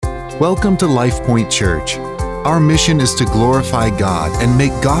Welcome to LifePoint Church. Our mission is to glorify God and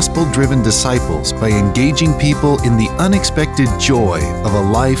make gospel-driven disciples by engaging people in the unexpected joy of a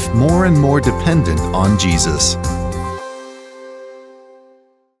life more and more dependent on Jesus.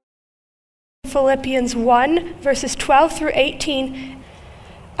 Philippians 1, verses 12 through 18.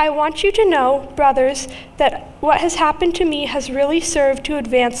 I want you to know, brothers, that what has happened to me has really served to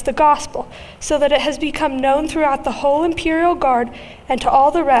advance the gospel, so that it has become known throughout the whole imperial guard and to all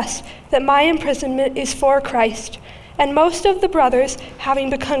the rest that my imprisonment is for Christ. And most of the brothers,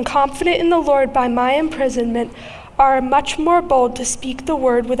 having become confident in the Lord by my imprisonment, are much more bold to speak the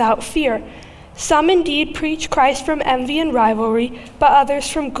word without fear. Some indeed preach Christ from envy and rivalry, but others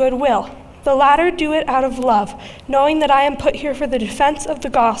from goodwill. The latter do it out of love, knowing that I am put here for the defense of the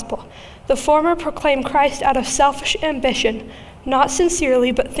gospel. The former proclaim Christ out of selfish ambition, not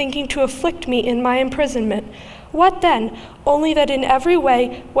sincerely, but thinking to afflict me in my imprisonment. What then? Only that in every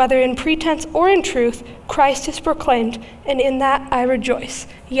way, whether in pretense or in truth, Christ is proclaimed, and in that I rejoice.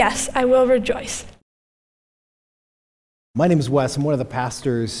 Yes, I will rejoice. My name is Wes. I'm one of the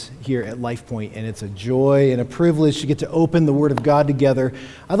pastors here at LifePoint, and it's a joy and a privilege to get to open the Word of God together.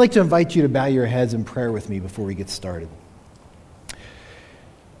 I'd like to invite you to bow your heads in prayer with me before we get started.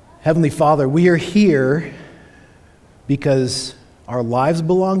 Heavenly Father, we are here because our lives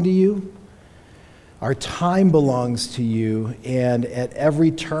belong to you, our time belongs to you, and at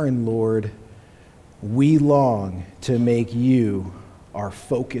every turn, Lord, we long to make you our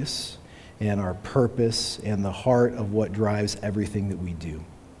focus and our purpose and the heart of what drives everything that we do.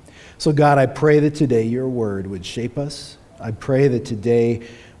 So God, I pray that today your word would shape us. I pray that today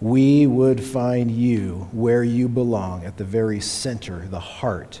we would find you where you belong, at the very center, the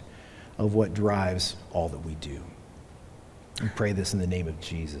heart of what drives all that we do. We pray this in the name of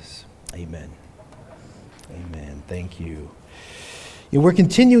Jesus. Amen. Amen. Thank you. We're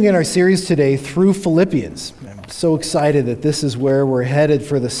continuing in our series today through Philippians. I'm so excited that this is where we're headed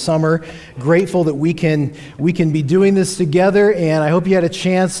for the summer. Grateful that we can be doing this together, and I hope you had a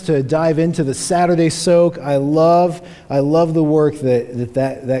chance to dive into the Saturday Soak. I love the work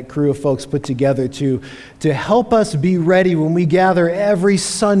that crew of folks put together to help us be ready when we gather every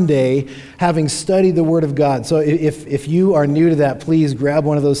Sunday, having studied the Word of God. So if you are new to that, please grab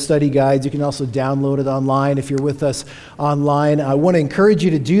one of those study guides. You can also download it online if you're with us online. I want to encourage you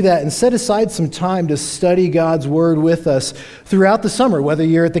to do that and set aside some time to study God's Word with us throughout the summer, whether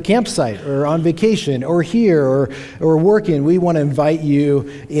you're at the campsite or on vacation or here or working. We want to invite you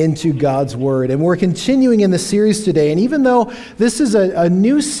into God's Word. And we're continuing in the series today. And even though this is a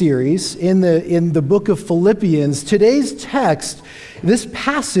new series in the book of Philippians, today's text, this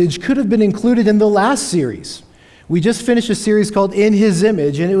passage could have been included in the last series. We just finished a series called In His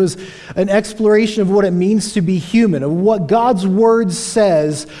Image, and it was an exploration of what it means to be human, of what God's Word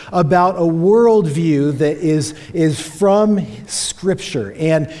says about a worldview that is from Scripture.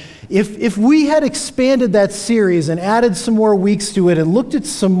 And if we had expanded that series and added some more weeks to it and looked at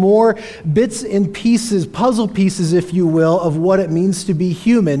some more bits and pieces, puzzle pieces, if you will, of what it means to be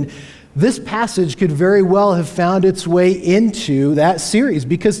human, this passage could very well have found its way into that series,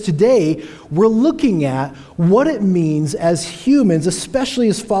 because today we're looking at what it means as humans, especially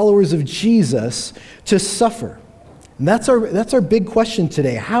as followers of Jesus, to suffer. And that's our big question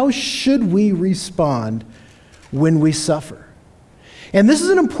today. How should we respond when we suffer? And this is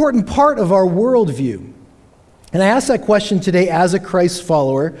an important part of our worldview. And I ask that question today as a Christ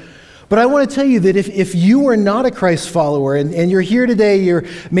follower. But I want to tell you that if you are not a Christ follower and you're here today,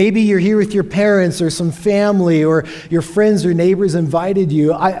 maybe you're here with your parents or some family or your friends or neighbors invited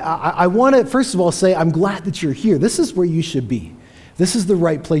you, I want to first of all say I'm glad that you're here. This is where you should be. This is the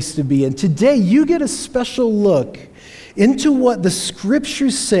right place to be. And today you get a special look into what the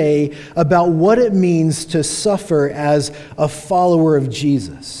Scriptures say about what it means to suffer as a follower of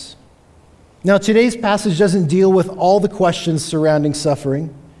Jesus. Now, today's passage doesn't deal with all the questions surrounding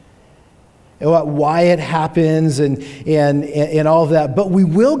suffering, why it happens and all of that. But we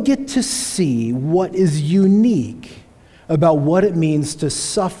will get to see what is unique about what it means to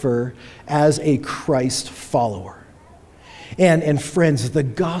suffer as a Christ follower. And friends, the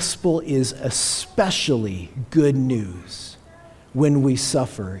gospel is especially good news when we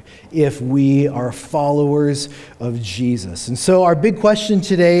suffer, if we are followers of Jesus. And so our big question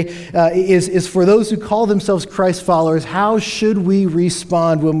today is for those who call themselves Christ followers, how should we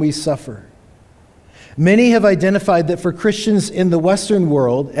respond when we suffer? Many have identified that for Christians in the Western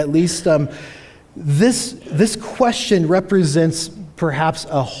world, at least, this question represents perhaps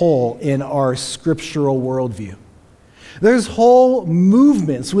a hole in our scriptural worldview. There's whole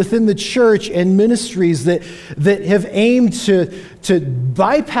movements within the church and ministries that have aimed to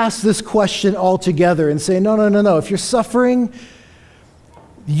bypass this question altogether and say, no. If you're suffering,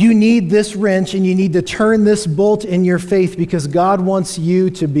 you need this wrench and you need to turn this bolt in your faith because God wants you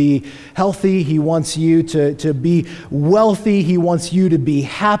to be healthy. He wants you to be wealthy. He wants you to be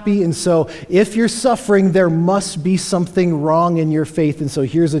happy. And so if you're suffering, there must be something wrong in your faith. And so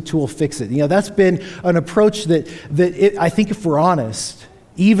here's a tool, fix it. That's been an approach that I think if we're honest,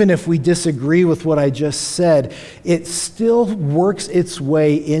 even if we disagree with what I just said, it still works its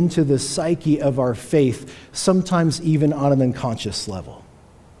way into the psyche of our faith, sometimes even on an unconscious level.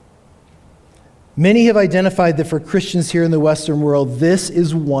 Many have identified that for Christians here in the Western world, this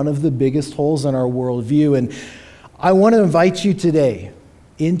is one of the biggest holes in our worldview. And I want to invite you today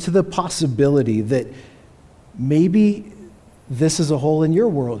into the possibility that maybe this is a hole in your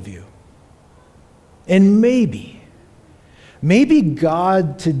worldview. And maybe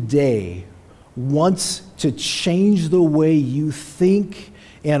God today wants to change the way you think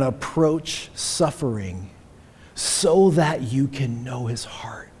and approach suffering so that you can know his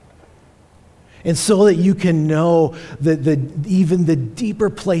heart. And so that you can know even the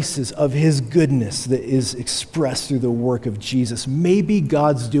deeper places of his goodness that is expressed through the work of Jesus. Maybe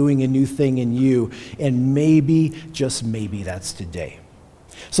God's doing a new thing in you, and maybe, just maybe, that's today.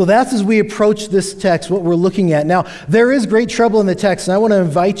 So that's as we approach this text, what we're looking at. Now, there is great trouble in the text, and I want to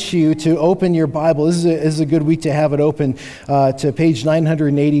invite you to open your Bible. This is a good week to have it open to page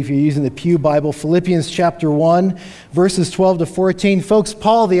 980 if you're using the Pew Bible. Philippians chapter 1, verses 12 to 14. Folks,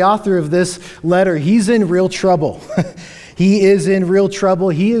 Paul, the author of this letter, he's in real trouble. He is in real trouble.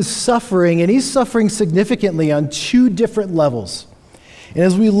 He is suffering, and he's suffering significantly on two different levels. And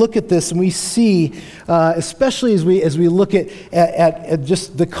as we look at this and we see, especially as we look at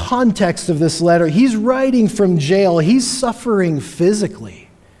just the context of this letter, he's writing from jail. He's suffering physically.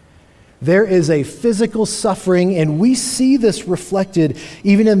 There is a physical suffering, and we see this reflected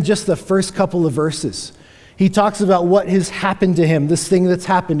even in just the first couple of verses. He talks about what has happened to him, this thing that's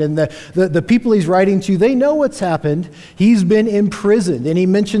happened. And the people he's writing to, they know what's happened. He's been imprisoned. And he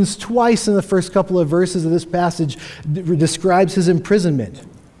mentions twice in the first couple of verses of this passage, describes his imprisonment.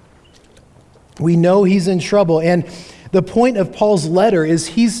 We know he's in trouble. And the point of Paul's letter is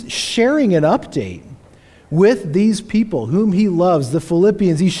he's sharing an update with these people whom he loves, the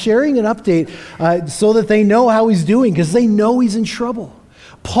Philippians. He's sharing an update so that they know how he's doing, because they know he's in trouble.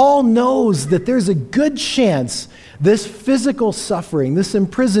 Paul knows that there's a good chance this physical suffering, this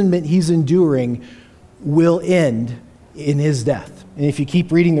imprisonment he's enduring, will end in his death. And if you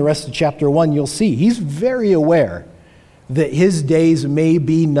keep reading the rest of chapter 1, you'll see he's very aware that his days may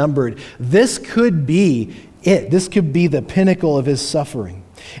be numbered. This could be it. This could be the pinnacle of his suffering.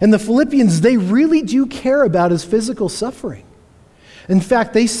 And the Philippians, they really do care about his physical suffering. In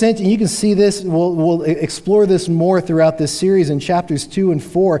fact, they sent, and you can see this, we'll explore this more throughout this series in chapters 2 and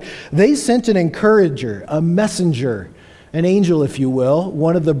 4. They sent an encourager, a messenger, an angel, if you will,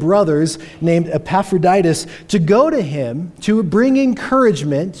 one of the brothers named Epaphroditus, to go to him to bring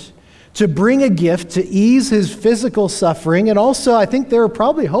encouragement, to bring a gift to ease his physical suffering. And also, I think they were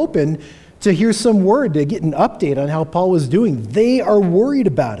probably hoping to hear some word, to get an update on how Paul was doing. They are worried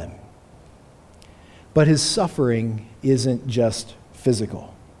about him. But his suffering isn't just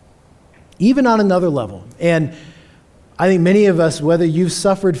physical, even on another level. And I think many of us, whether you've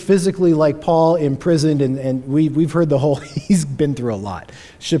suffered physically like Paul, imprisoned, and we've heard the whole, he's been through a lot,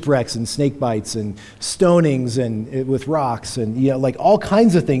 shipwrecks and snake bites and stonings and with rocks and like all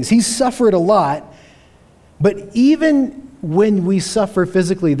kinds of things. He's suffered a lot, but even when we suffer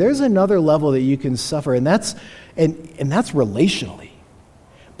physically, there's another level that you can suffer, and that's relationally.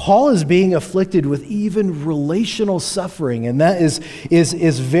 Paul is being afflicted with even relational suffering, and that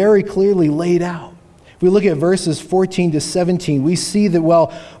is very clearly laid out. If we look at verses 14 to 17, we see that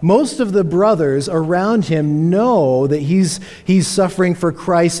while most of the brothers around him know that he's suffering for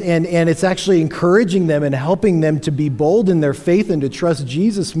Christ, and it's actually encouraging them and helping them to be bold in their faith and to trust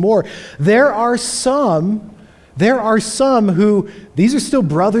Jesus more, there are some who, these are still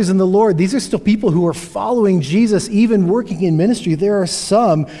brothers in the Lord. These are still people who are following Jesus, even working in ministry. There are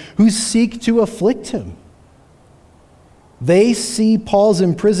some who seek to afflict him. They see Paul's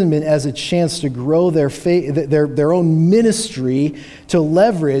imprisonment as a chance to grow their faith, their own ministry, to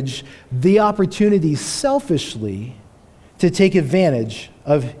leverage the opportunity selfishly to take advantage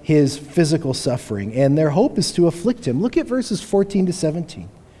of his physical suffering. And their hope is to afflict him. Look at verses 14 to 17.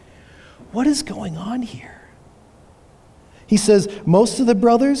 What is going on here? He says, most of the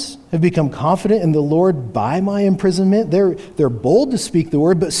brothers have become confident in the Lord by my imprisonment. They're bold to speak the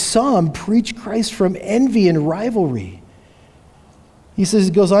word, but some preach Christ from envy and rivalry. He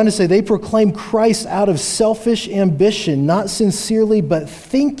goes on to say, they proclaim Christ out of selfish ambition, not sincerely, but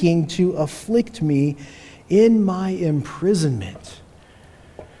thinking to afflict me in my imprisonment.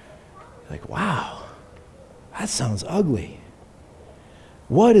 Like, wow, that sounds ugly.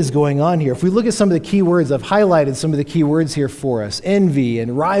 What is going on here? If we look at some of the key words, I've highlighted some of the key words here for us: envy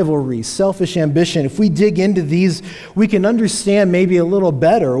and rivalry, selfish ambition. If we dig into these, we can understand maybe a little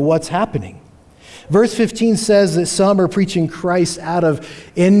better what's happening. Verse 15 says that some are preaching Christ out of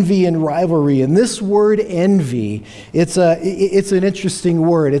envy and rivalry. And this word envy, it's an interesting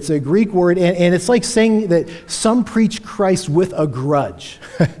word. It's a Greek word, and it's like saying that some preach Christ with a grudge.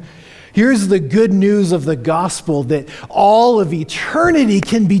 Here's the good news of the gospel, that all of eternity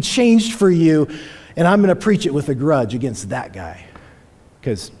can be changed for you, and I'm going to preach it with a grudge against that guy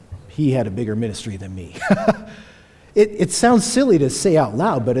because he had a bigger ministry than me. It sounds silly to say out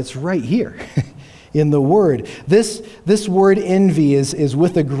loud, but it's right here in the word. This word envy is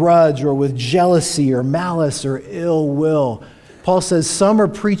with a grudge or with jealousy or malice or ill will. Paul says, some are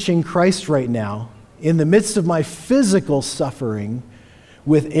preaching Christ right now in the midst of my physical suffering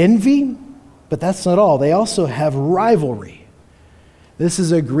with envy, but that's not all. They also have rivalry. This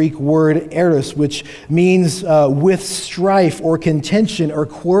is a Greek word, eros, which means with strife or contention or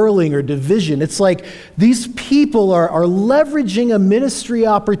quarreling or division. It's like these people are leveraging a ministry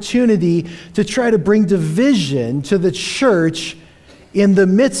opportunity to try to bring division to the church in the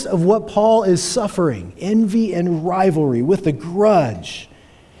midst of what Paul is suffering. Envy and rivalry, with a grudge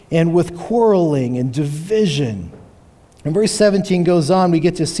and with quarreling and division. And verse 17 goes on, we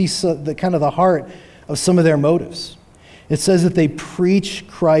get to see the heart of some of their motives. It says that they preach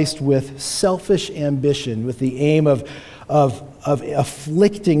Christ with selfish ambition, with the aim of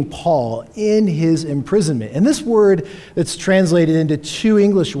afflicting Paul in his imprisonment. And this word that's translated into two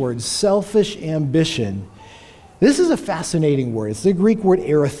English words, selfish ambition, this is a fascinating word. It's the Greek word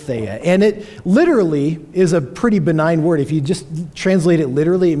erotheia, and it literally is a pretty benign word. If you just translate it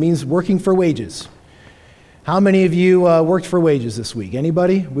literally, it means working for wages. How many of you worked for wages this week?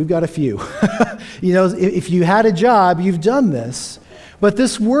 Anybody? We've got a few. If you had a job, you've done this. But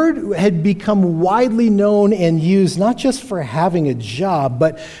this word had become widely known and used not just for having a job,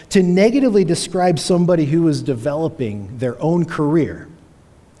 but to negatively describe somebody who was developing their own career.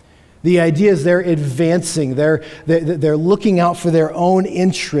 The idea is they're advancing, they're looking out for their own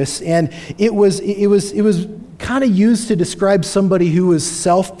interests, and it was kind of used to describe somebody who was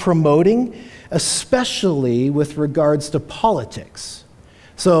self-promoting, especially with regards to politics.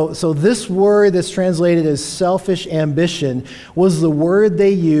 So this word that's translated as selfish ambition was the word they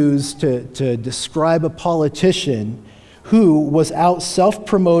used to describe a politician who was out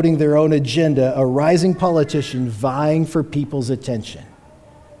self-promoting their own agenda, a rising politician vying for people's attention.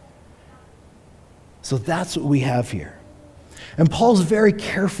 So that's what we have here. And Paul's very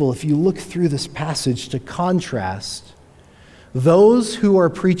careful, if you look through this passage, to contrast those who are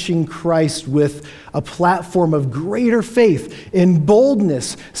preaching Christ with a platform of greater faith and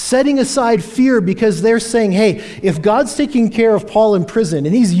boldness, setting aside fear because they're saying, hey, if God's taking care of Paul in prison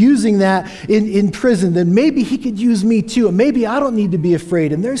and he's using that in prison, then maybe he could use me too, and maybe I don't need to be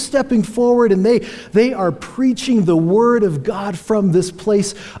afraid. And they're stepping forward and they are preaching the word of God from this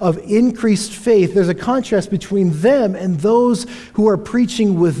place of increased faith. There's a contrast between them and those who are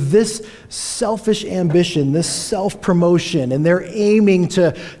preaching with this selfish ambition, this self-promotion, and they're aiming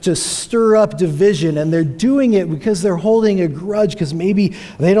to stir up division, and they're doing it because they're holding a grudge because maybe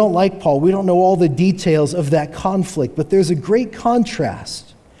they don't like Paul. We don't know all the details of that conflict, but there's a great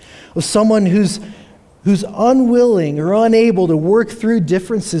contrast of someone who's unwilling or unable to work through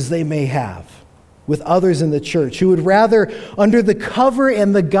differences they may have with others in the church, who would rather, under the cover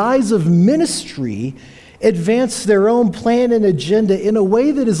and the guise of ministry, advance their own plan and agenda in a way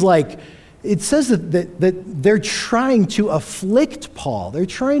that is like, it says that they're trying to afflict Paul. They're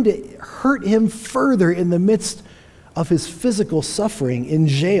trying to hurt him further in the midst of his physical suffering in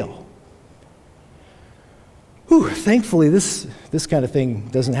jail. Whew, thankfully, this kind of thing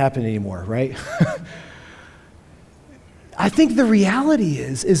doesn't happen anymore, right? I think the reality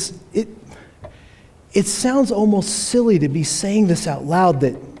is it sounds almost silly to be saying this out loud,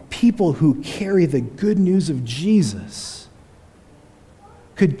 that people who carry the good news of Jesus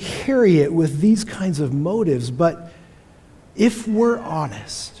could carry it with these kinds of motives. But if we're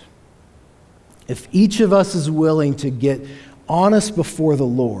honest, if each of us is willing to get honest before the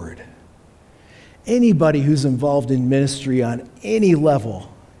Lord, anybody who's involved in ministry on any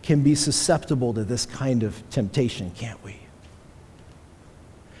level can be susceptible to this kind of temptation, can't we?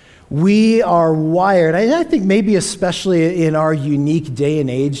 We are wired, and I think maybe especially in our unique day and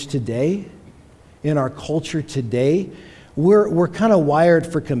age today, in our culture today, we're kind of wired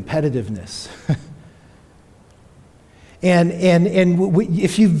for competitiveness. And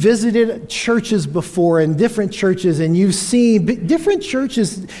if you've visited churches before and different churches, and you've seen different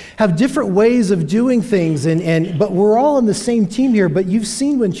churches have different ways of doing things, but we're all on the same team here, but you've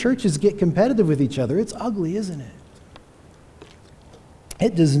seen when churches get competitive with each other, it's ugly, isn't it?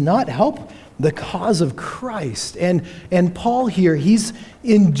 It does not help the cause of Christ. And Paul here, he's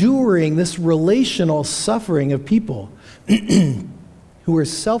enduring this relational suffering of people who are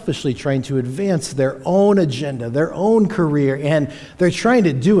selfishly trying to advance their own agenda, their own career, and they're trying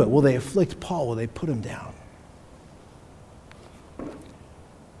to do it. Will they afflict Paul? Will they put him down?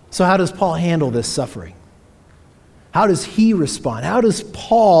 So how does Paul handle this suffering? How does he respond? How does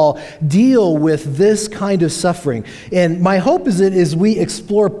Paul deal with this kind of suffering? And my hope is that as we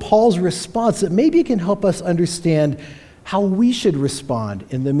explore Paul's response, that maybe it can help us understand how we should respond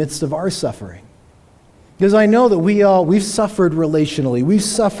in the midst of our suffering. Because I know that we've suffered relationally. We've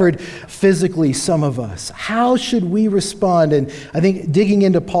suffered physically, some of us. How should we respond? And I think digging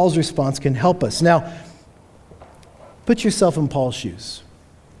into Paul's response can help us. Now, put yourself in Paul's shoes.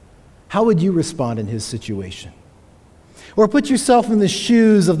 How would you respond in his situation? Or put yourself in the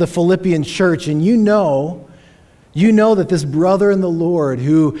shoes of the Philippian church, and you know that this brother in the Lord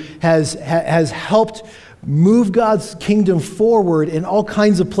who has helped move God's kingdom forward in all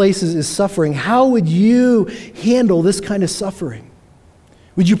kinds of places is suffering. How would you handle this kind of suffering?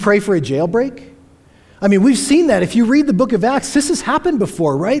 Would you pray for a jailbreak? I mean, we've seen that. If you read the book of Acts, this has happened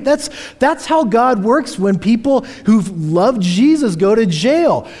before, right? That's how God works when people who've loved Jesus go to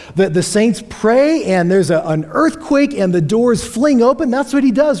jail. The saints pray, and there's an earthquake, and the doors fling open. That's what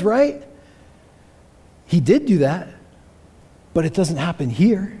he does, right? He did do that, but it doesn't happen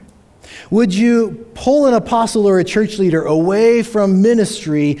here. Would you pull an apostle or a church leader away from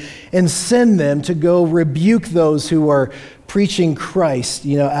ministry and send them to go rebuke those who are preaching Christ,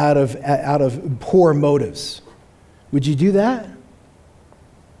 out of poor motives? Would you do that?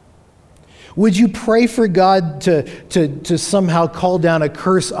 Would you pray for God to somehow call down a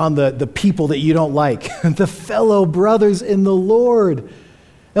curse on the people that you don't like, the fellow brothers in the Lord?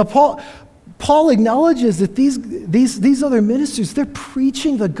 Now, Paul acknowledges that these other ministers, they're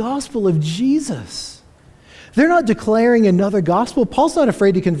preaching the gospel of Jesus. They're not declaring another gospel. Paul's not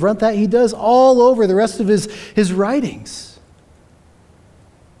afraid to confront that. He does all over the rest of his writings.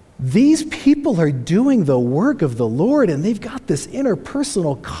 These people are doing the work of the Lord, and they've got this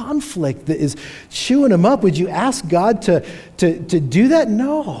interpersonal conflict that is chewing them up. Would you ask God to do that?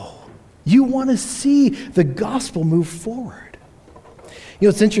 No. You want to see the gospel move forward.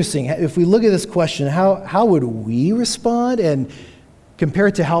 It's interesting. If we look at this question, how would we respond and compare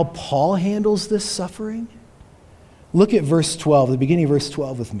it to how Paul handles this suffering? Look at verse 12, the beginning of verse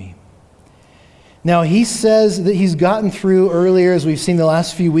 12 with me. Now, he says that he's gotten through earlier, as we've seen the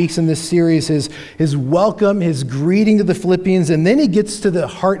last few weeks in this series, his welcome, his greeting to the Philippians, and then he gets to the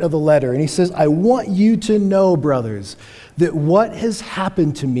heart of the letter, and he says, I want you to know, brothers, that what has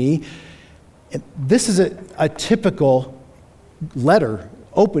happened to me, and this is a typical letter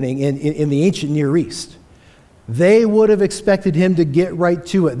opening in the ancient Near East. They would have expected him to get right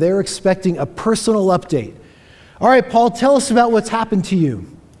to it. They're expecting a personal update. All right, Paul, tell us about what's happened to you.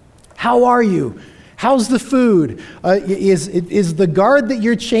 How are you? How's the food? Is the guard that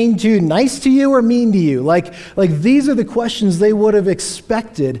you're chained to nice to you or mean to you? Like these are the questions they would have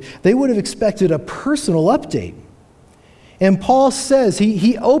expected. They would have expected a personal update. And Paul says,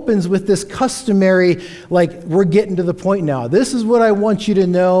 he opens with this customary, we're getting to the point now. This is what I want you to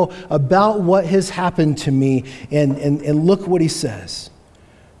know about what has happened to me. And look what he says.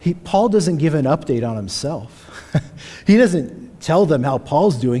 Paul doesn't give an update on himself. He doesn't tell them how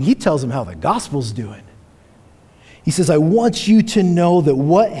Paul's doing. He tells them how the gospel's doing. He says, I want you to know that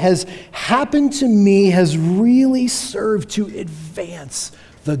what has happened to me has really served to advance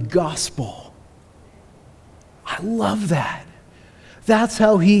the gospel. I love that. That's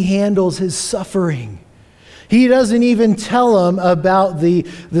how he handles his suffering. He doesn't even tell them about the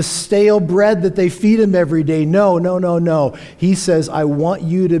stale bread that they feed him every day. No. He says, I want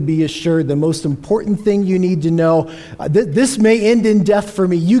you to be assured the most important thing you need to know, this may end in death for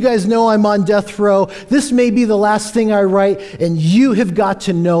me. You guys know I'm on death row. This may be the last thing I write, and you have got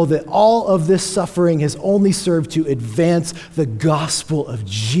to know that all of this suffering has only served to advance the gospel of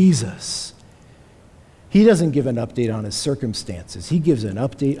Jesus. He doesn't give an update on his circumstances. He gives an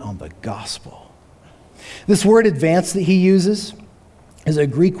update on the gospel. This word advance that he uses is a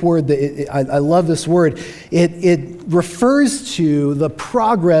Greek word that I love this word. It refers to the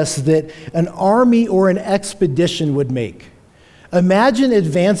progress that an army or an expedition would make. Imagine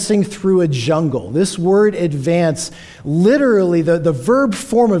advancing through a jungle. This word advance, literally, the verb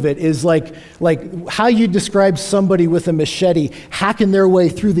form of it is like how you describe somebody with a machete hacking their way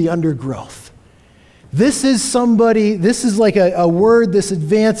through the undergrowth. This is like a word, this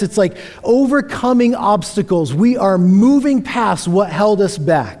advance, it's like overcoming obstacles. We are moving past what held us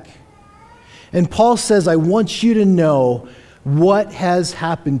back. And Paul says, I want you to know what has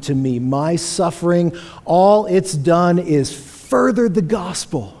happened to me. My suffering, all it's done is furthered the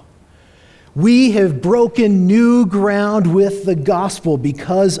gospel. We have broken new ground with the gospel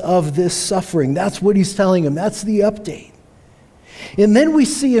because of this suffering. That's what he's telling him. That's the update. And then we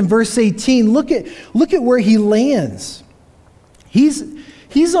see in verse 18, look at where he lands. He's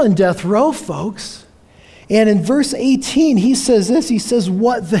on death row, folks. And in verse 18, he says this, he says,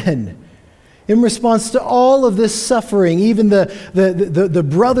 what then? In response to all of this suffering, even the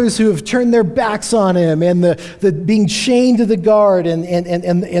brothers who have turned their backs on him, and the being chained to the guard,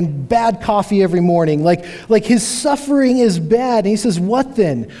 and bad coffee every morning, like his suffering is bad. And he says, what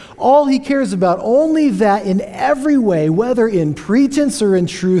then? All he cares about, only that in every way, whether in pretense or in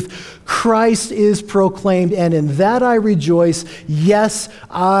truth, Christ is proclaimed, and in that I rejoice. Yes,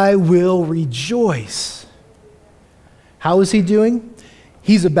 I will rejoice. How is he doing?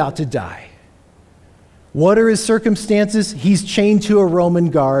 He's about to die. What are his circumstances? He's chained to a Roman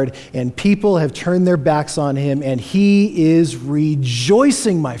guard, and people have turned their backs on him, and he is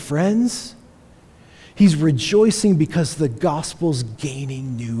rejoicing, my friends. He's rejoicing because the gospel's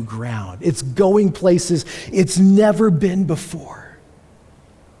gaining new ground. It's going places it's never been before.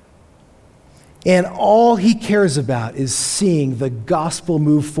 And all he cares about is seeing the gospel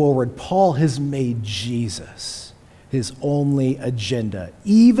move forward. Paul has made Jesus his only agenda,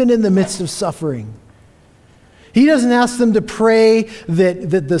 even in the midst of suffering. He doesn't ask them to pray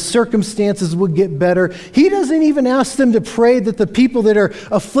that the circumstances would get better. He doesn't even ask them to pray that the people that are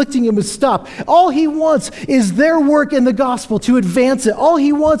afflicting him would stop. All he wants is their work in the gospel to advance it. All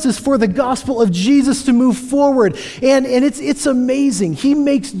he wants is for the gospel of Jesus to move forward. And it's amazing. He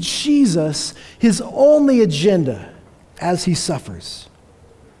makes Jesus his only agenda as he suffers.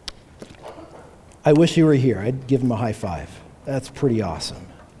 I wish he were here. I'd give him a high five. That's pretty awesome.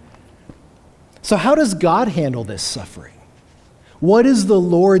 So how does God handle this suffering? What is the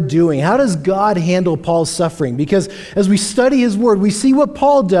Lord doing? How does God handle Paul's suffering? Because as we study his word, we see what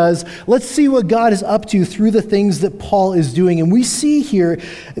Paul does. Let's see what God is up to through the things that Paul is doing. And we see here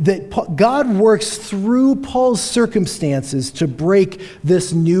that God works through Paul's circumstances to break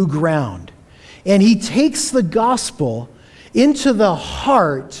this new ground. And he takes the gospel into the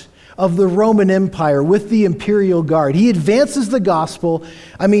heart of the Roman Empire with the imperial guard. He advances the gospel.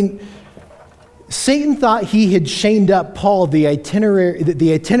 Satan thought he had chained up Paul, the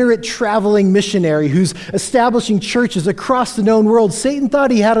itinerant traveling missionary who's establishing churches across the known world. Satan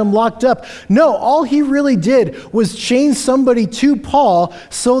thought he had him locked up. No, all he really did was chain somebody to Paul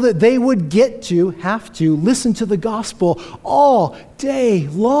so that they would have to listen to the gospel all day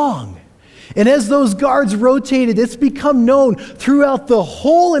long. And as those guards rotated, it's become known throughout the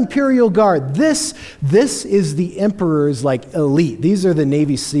whole imperial guard. This is the emperor's elite. These are the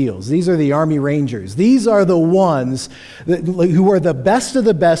Navy SEALs. These are the Army Rangers. These are the ones who are the best of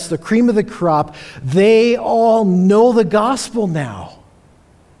the best, the cream of the crop. They all know the gospel now.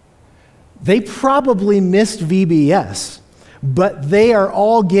 They probably missed VBS, but they are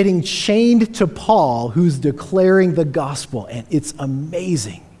all getting chained to Paul, who's declaring the gospel, and it's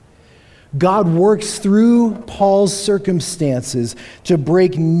amazing. God works through Paul's circumstances to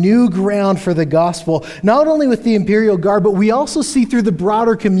break new ground for the gospel, not only with the imperial guard, but we also see through the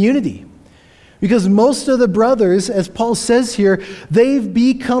broader community. Because most of the brothers, as Paul says here, they've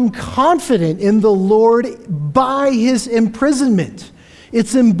become confident in the Lord by his imprisonment.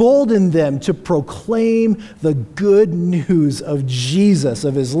 It's emboldened them to proclaim the good news of Jesus,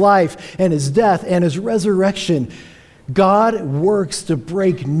 of his life and his death and his resurrection. God works to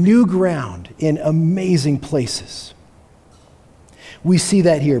break new ground in amazing places. We see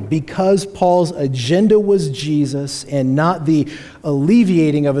that here. Because Paul's agenda was Jesus and not the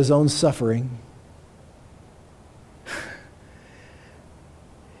alleviating of his own suffering,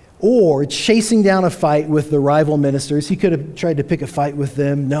 or chasing down a fight with the rival ministers. He could have tried to pick a fight with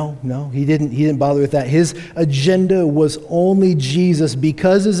them. No, he didn't bother with that. His agenda was only Jesus.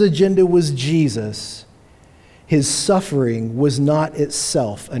 Because his agenda was Jesus, his suffering was not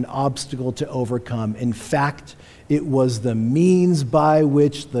itself an obstacle to overcome. In fact, it was the means by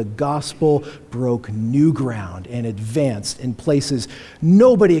which the gospel broke new ground and advanced in places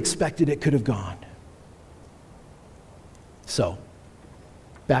nobody expected it could have gone. So,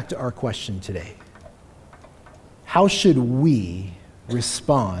 back to our question today. how should we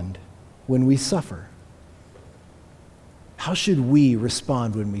respond when we suffer? How should we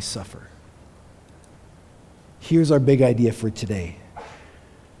respond when we suffer? Here's our big idea for today.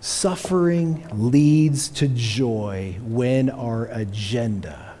 Suffering leads to joy when our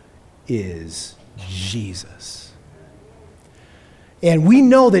agenda is Jesus. And we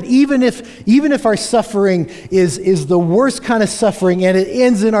know that even if our suffering is the worst kind of suffering and it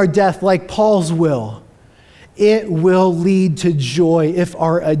ends in our death like Paul's will, it will lead to joy if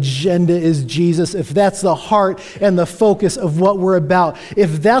our agenda is Jesus, if that's the heart and the focus of what we're about,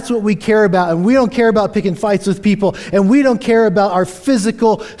 if that's what we care about, and we don't care about picking fights with people, and we don't care about our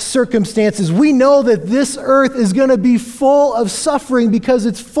physical circumstances. We know that this earth is going to be full of suffering because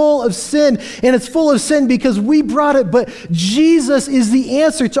it's full of sin, and it's full of sin because we brought it, but Jesus is the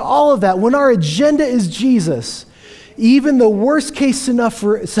answer to all of that. When our agenda is Jesus, even the worst case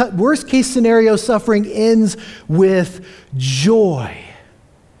scenario suffering ends with joy.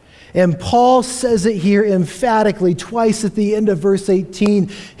 And Paul says it here emphatically twice at the end of verse 18.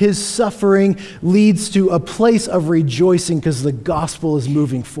 His suffering leads to a place of rejoicing because the gospel is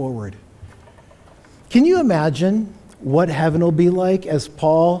moving forward. Can you imagine what heaven will be like as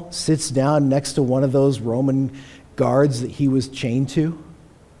Paul sits down next to one of those Roman guards that he was chained to?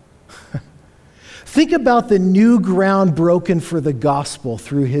 Think about the new ground broken for the gospel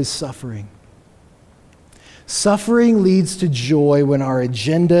through his suffering. Suffering leads to joy when our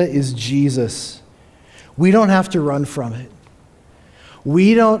agenda is Jesus. We don't have to run from it.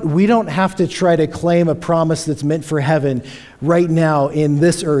 We don't have to try to claim a promise that's meant for heaven right now in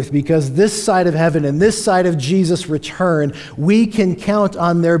this earth, because this side of heaven and this side of Jesus' return, we can count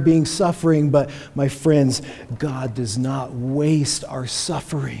on there being suffering. But my friends, God does not waste our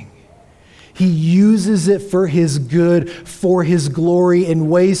suffering. He uses it for his good, for his glory, in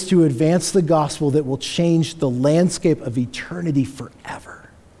ways to advance the gospel that will change the landscape of eternity forever.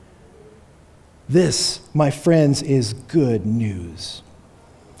 This, my friends, is good news.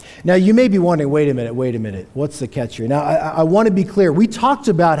 Now, you may be wondering, wait a minute, what's the catch here? Now, I want to be clear. We talked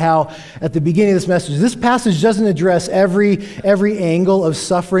about how, at the beginning of this message, this passage doesn't address every angle of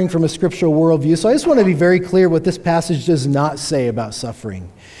suffering from a scriptural worldview. So I just want to be very clear what this passage does not say about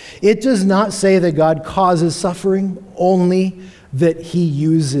suffering. It does not say that God causes suffering, only that he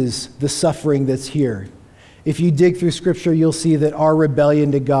uses the suffering that's here. If you dig through Scripture, you'll see that our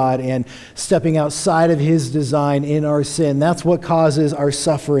rebellion to God and stepping outside of his design in our sin, that's what causes our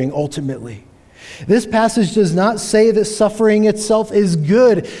suffering ultimately. This passage does not say that suffering itself is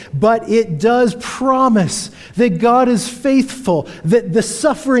good, but it does promise that God is faithful, that the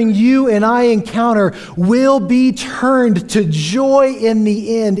suffering you and I encounter will be turned to joy in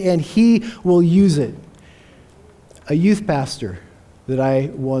the end, and he will use it. A youth pastor that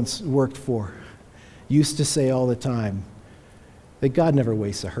I once worked for used to say all the time that God never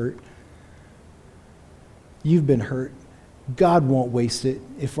wastes a hurt. You've been hurt. God won't waste it.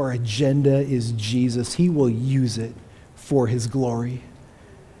 If our agenda is Jesus, he will use it for his glory.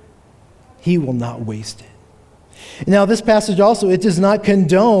 He will not waste it. Now, this passage also, it does not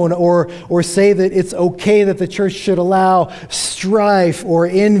condone or say that it's okay that the church should allow strife or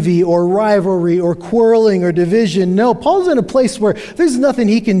envy or rivalry or quarreling or division. No, Paul's in a place where there's nothing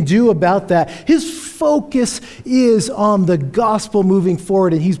he can do about that. His focus is on the gospel moving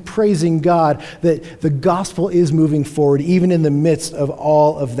forward, and he's praising God that the gospel is moving forward even in the midst of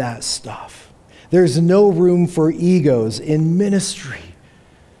all of that stuff. There's no room for egos in ministry.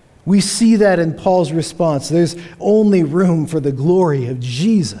 We see that in Paul's response. There's only room for the glory of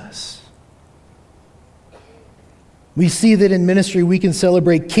Jesus. We see that in ministry we can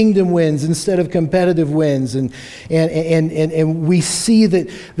celebrate kingdom wins instead of competitive wins. And we see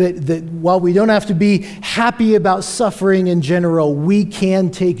that while we don't have to be happy about suffering in general, we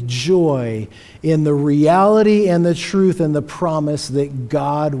can take joy in the reality and the truth and the promise that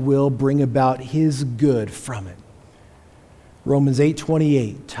God will bring about his good from it. Romans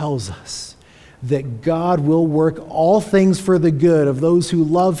 8:28 tells us that God will work all things for the good of those who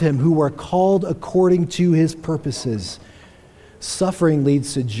love him, who are called according to his purposes. Suffering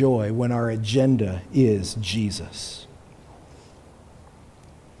leads to joy when our agenda is Jesus.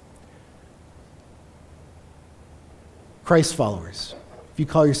 Christ followers, if you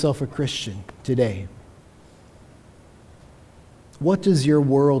call yourself a Christian today, what does your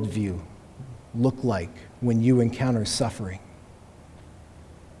worldview look like when you encounter suffering?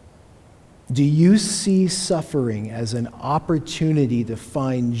 Do you see suffering as an opportunity to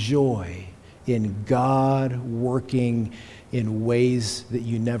find joy in God working in ways that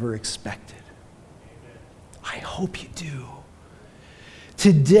you never expected? I hope you do.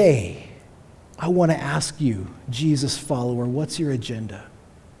 Today, I want to ask you, Jesus follower, what's your agenda?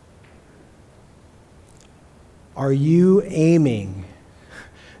 Are you aiming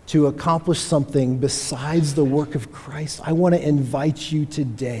to accomplish something besides the work of Christ? I want to invite you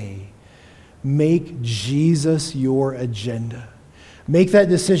today. Make Jesus your agenda. Make that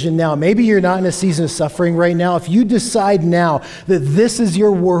decision now. Maybe you're not in a season of suffering right now. If you decide now that this is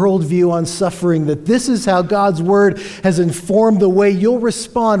your worldview on suffering, that this is how God's word has informed the way you'll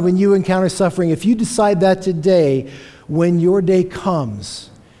respond when you encounter suffering, if you decide that today, when your day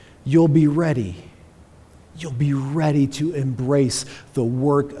comes, you'll be ready. You'll be ready to embrace the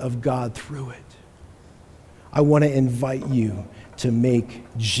work of God through it. I want to invite you to make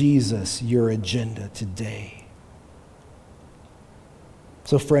Jesus your agenda today.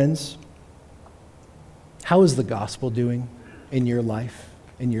 So friends, how is the gospel doing in your life,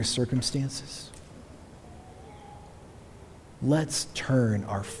 in your circumstances? Let's turn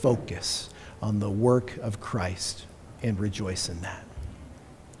our focus on the work of Christ and rejoice in that.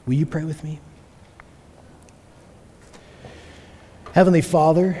 Will you pray with me? Heavenly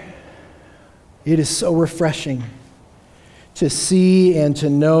Father, it is so refreshing to see and to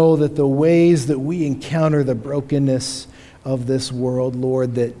know that the ways that we encounter the brokenness of this world,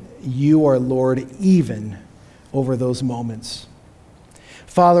 Lord, that you are Lord even over those moments.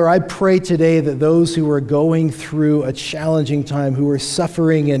 Father, I pray today that those who are going through a challenging time, who are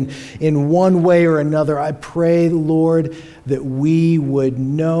suffering in one way or another, I pray, Lord, that we would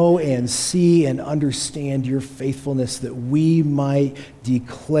know and see and understand your faithfulness, that we might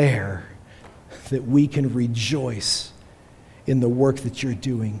declare that we can rejoice in the work that you're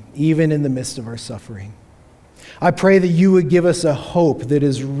doing, even in the midst of our suffering. I pray that you would give us a hope that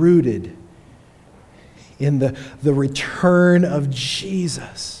is rooted in the return of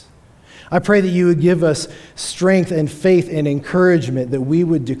Jesus. I pray that you would give us strength and faith and encouragement, that we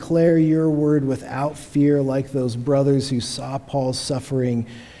would declare your word without fear, like those brothers who saw Paul's suffering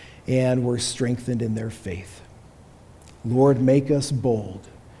and were strengthened in their faith. Lord, make us bold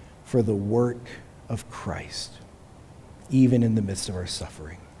for the work of Christ, even in the midst of our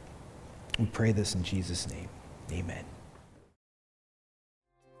suffering. We pray this in Jesus' name. Amen.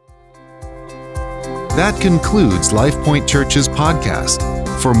 That concludes LifePoint Church's podcast.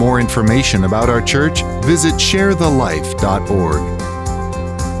 For more information about our church, visit sharethelife.org.